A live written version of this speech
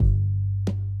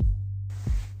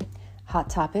Hot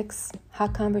topics,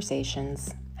 hot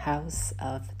conversations, House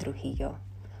of Trujillo.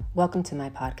 Welcome to my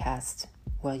podcast,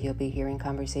 where you'll be hearing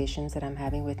conversations that I'm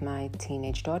having with my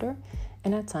teenage daughter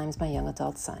and at times my young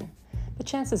adult son. But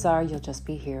chances are you'll just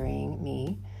be hearing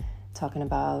me talking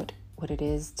about what it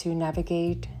is to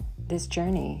navigate this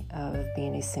journey of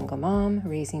being a single mom,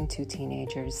 raising two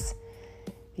teenagers.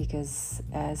 Because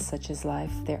as such is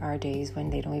life, there are days when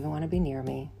they don't even want to be near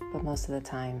me, but most of the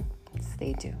time,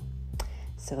 they do.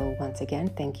 So once again,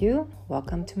 thank you.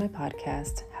 Welcome to my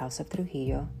podcast, House of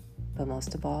Trujillo. But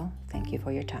most of all, thank you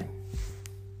for your time.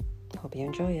 Hope you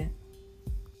enjoy it.